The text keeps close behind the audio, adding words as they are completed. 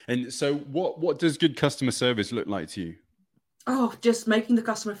And so what does good customer service look like to you? Oh, just making the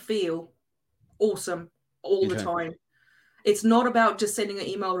customer feel awesome all the Okay. time. It's not about just sending an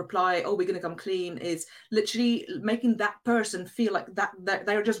email reply, oh, we're going to come clean. It's literally making that person feel like that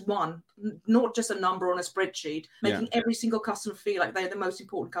they're just one, not just a number on a spreadsheet, Yeah. making every single customer feel like they're the most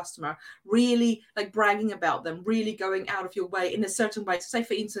important customer, really like bragging about them, really going out of your way in a certain way. So say,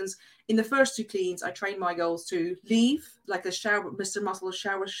 for instance, in the first 2 cleans, I trained my girls to leave like a shower, Mr. Muscle's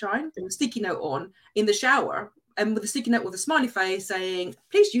shower shine, with a sticky note on in the shower, and with a sticky note with a smiley face saying,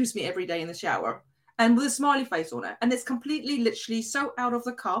 please use me every day in the shower, and with a smiley face on it. And it's completely literally so out of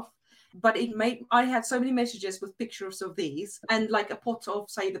the cuff. But I had so many messages with pictures of these and like a pot of,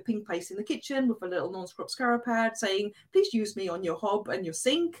 say, the pink paste in the kitchen with a little non-scrub scarab pad saying, please use me on your hob and your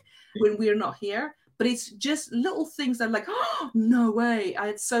sink when we're not here. But it's just little things that are like, oh, no way. I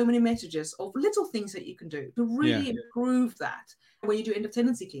had so many messages of little things that you can do to Yeah. really improve that. When you do end of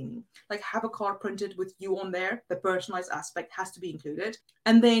tenancy cleaning, like have a card printed with you on there, the personalized aspect has to be included.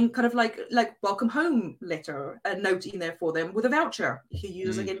 And then kind of like welcome home letter, a note in there for them with a voucher. You can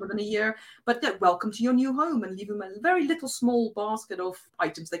use again within a year, but welcome to your new home, and leave them a very little small basket of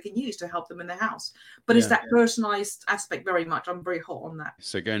items they can use to help them in their house. But it's Yeah. that personalized aspect very much. I'm very hot on that.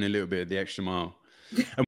 So going a little bit of the extra mile. And